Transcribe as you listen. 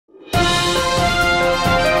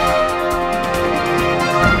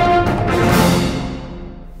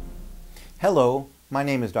Hello, my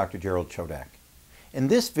name is Dr. Gerald Chodak. In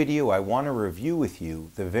this video, I want to review with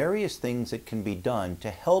you the various things that can be done to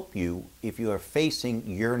help you if you are facing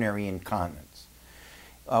urinary incontinence.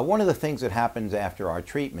 One of the things that happens after our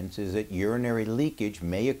treatments is that urinary leakage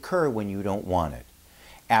may occur when you don't want it.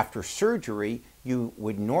 After surgery, you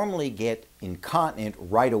would normally get incontinent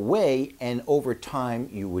right away, and over time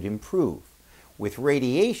you would improve. With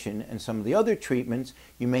radiation and some of the other treatments,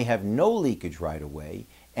 you may have no leakage right away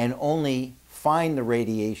and only find the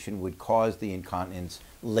radiation would cause the incontinence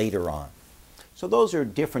later on. So those are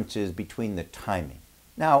differences between the timing.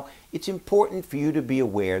 Now, it's important for you to be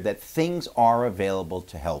aware that things are available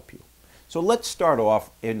to help you. So let's start off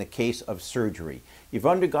in the case of surgery. You've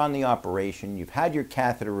undergone the operation, you've had your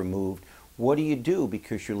catheter removed. What do you do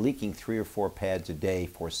because you're leaking 3 or 4 pads a day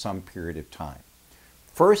for some period of time?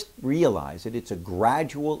 First, realize that it's a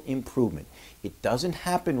gradual improvement. It doesn't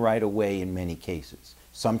happen right away in many cases.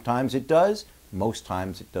 Sometimes it does, most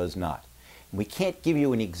times it does not. We can't give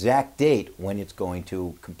you an exact date when it's going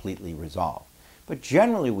to completely resolve. But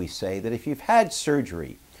generally we say that if you've had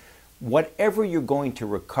surgery, whatever you're going to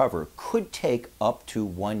recover could take up to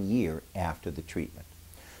 1 year after the treatment.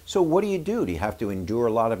 So what do? Do you have to endure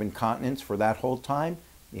a lot of incontinence for that whole time?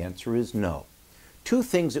 The answer is no. 2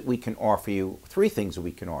 things that we can offer you, 3 things that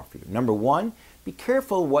we can offer you. Number 1, be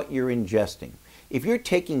careful what you're ingesting. If you're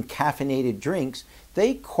taking caffeinated drinks,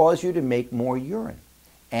 they cause you to make more urine.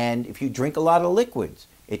 And if you drink a lot of liquids,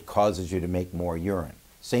 it causes you to make more urine.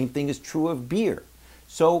 Same thing is true of beer.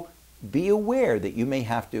 So be aware that you may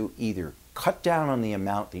have to either cut down on the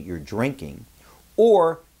amount that you're drinking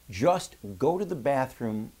or just go to the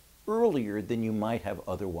bathroom earlier than you might have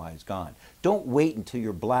otherwise gone. Don't wait until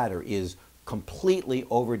your bladder is completely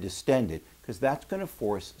over-distended, because that's going to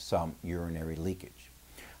force some urinary leakage.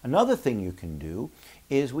 Another thing you can do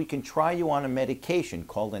is we can try you on a medication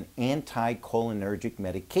called an anticholinergic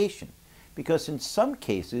medication, because in some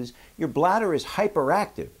cases your bladder is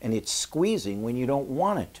hyperactive and it's squeezing when you don't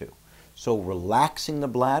want it to. So relaxing the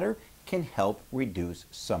bladder can help reduce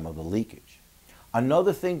some of the leakage.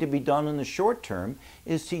 Another thing to be done in the short term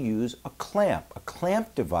is to use a clamp. A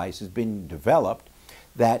clamp device has been developed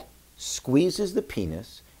that squeezes the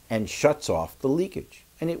penis and shuts off the leakage,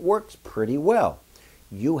 and it works pretty well.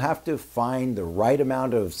 You have to find the right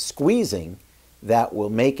amount of squeezing that will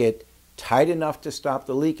make it tight enough to stop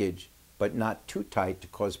the leakage, but not too tight to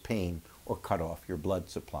cause pain or cut off your blood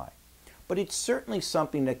supply. But it's certainly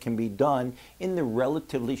something that can be done in the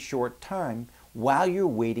relatively short time while you're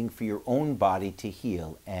waiting for your own body to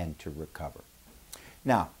heal and to recover.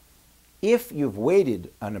 Now, if you've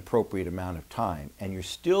waited an appropriate amount of time and you're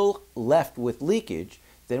still left with leakage,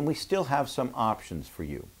 then we still have some options for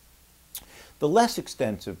you. The less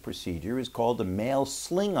extensive procedure is called a male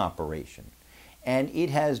sling operation, and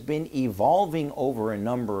it has been evolving over a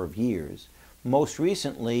number of years. Most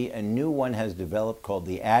recently, a new one has developed called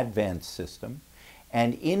the advanced system,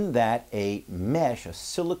 and in that a mesh, a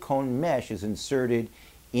silicone mesh, is inserted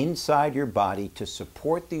inside your body to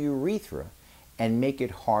support the urethra and make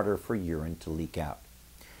it harder for urine to leak out.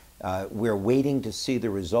 We're waiting to see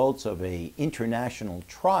the results of an international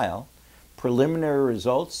trial. Preliminary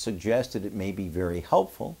results suggest that it may be very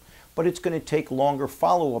helpful, but it's going to take longer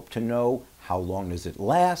follow-up to know how long does it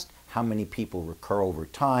last, how many people recur over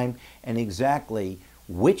time, and exactly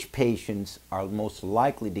which patients are most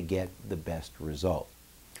likely to get the best result.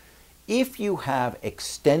 If you have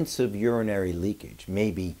extensive urinary leakage,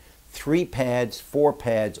 maybe 3 pads, 4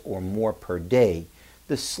 pads, or more per day,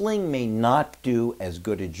 the sling may not do as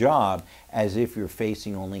good a job as if you're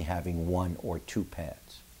facing only having 1 or 2 pads.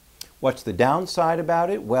 What's the downside about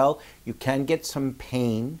it? Well, you can get some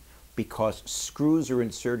pain because screws are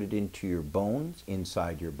inserted into your bones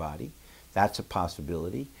inside your body. That's a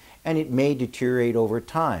possibility. And it may deteriorate over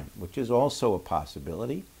time, which is also a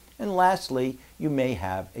possibility. And lastly, you may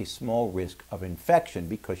have a small risk of infection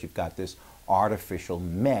because you've got this artificial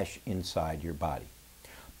mesh inside your body.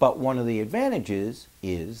 But one of the advantages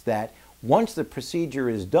is that once the procedure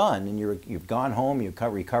is done and you've gone home, you're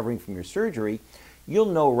recovering from your surgery, you'll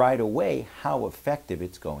know right away how effective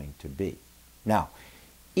it's going to be. Now,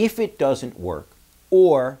 if it doesn't work,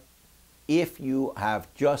 or if you have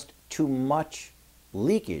just too much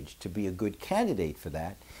leakage to be a good candidate for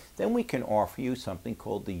that, then we can offer you something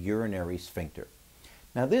called the urinary sphincter.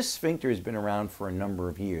 Now, this sphincter has been around for a number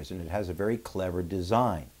of years, and it has a very clever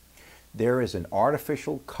design. There is an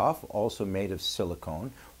artificial cuff, also made of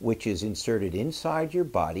silicone, which is inserted inside your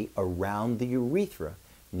body around the urethra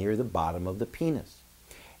near the bottom of the penis.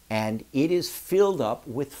 And it is filled up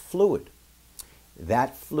with fluid.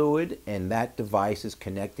 That fluid and that device is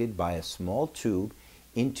connected by a small tube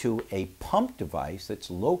into a pump device that's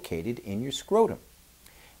located in your scrotum.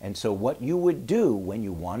 And so what you would do when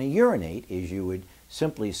you want to urinate is you would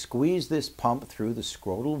simply squeeze this pump through the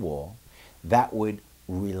scrotal wall. That would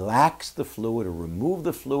relax the fluid or remove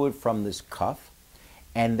the fluid from this cuff,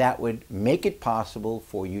 and that would make it possible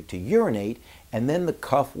for you to urinate, and then the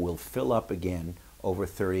cuff will fill up again over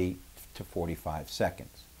 30 to 45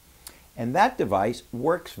 seconds. And that device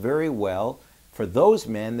works very well for those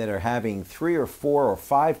men that are having 3 or 4 or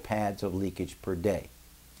 5 pads of leakage per day.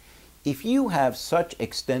 If you have such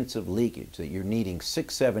extensive leakage that you're needing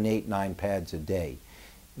 6, 7, 8, 9 pads a day,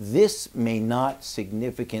 this may not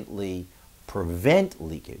significantly prevent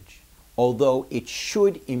leakage, although it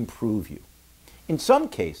should improve you. In some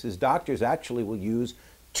cases, doctors actually will use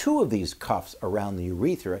 2 of these cuffs around the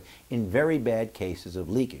urethra in very bad cases of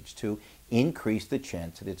leakage to increase the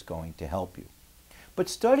chance that it's going to help you. But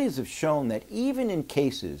studies have shown that even in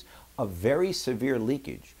cases of very severe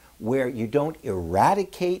leakage, where you don't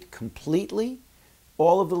eradicate completely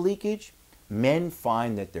all of the leakage, men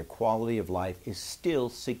find that their quality of life is still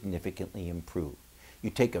significantly improved. You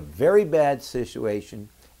take a very bad situation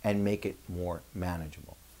and make it more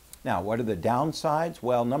manageable. Now, what are the downsides?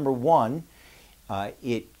 Well, number one,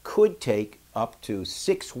 it could take up to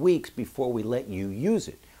 6 weeks before we let you use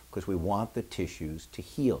it because we want the tissues to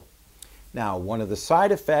heal. Now, one of the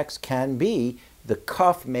side effects can be the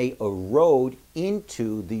cuff may erode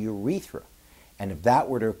into the urethra. And if that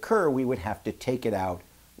were to occur, we would have to take it out,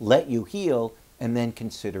 let you heal, and then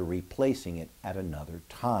consider replacing it at another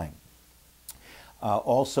time.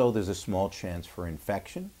 Also, there's a small chance for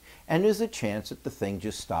infection, and there's a chance that the thing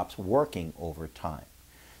just stops working over time.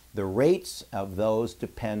 The rates of those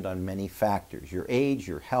depend on many factors: your age,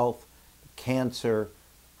 your health, cancer,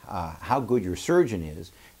 how good your surgeon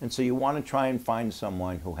is. And so you want to try and find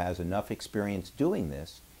someone who has enough experience doing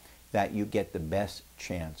this that you get the best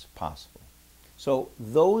chance possible. So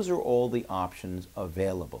those are all the options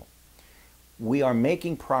available. We are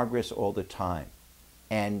making progress all the time,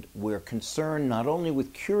 and we're concerned not only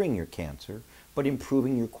with curing your cancer, but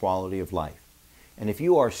improving your quality of life. And if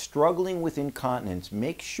you are struggling with incontinence,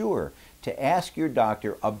 make sure to ask your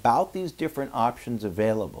doctor about these different options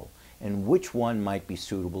available and which one might be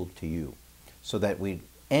suitable to you, so that we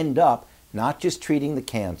end up not just treating the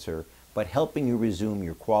cancer, but helping you resume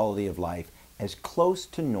your quality of life as close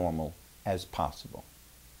to normal as possible.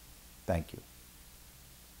 Thank you.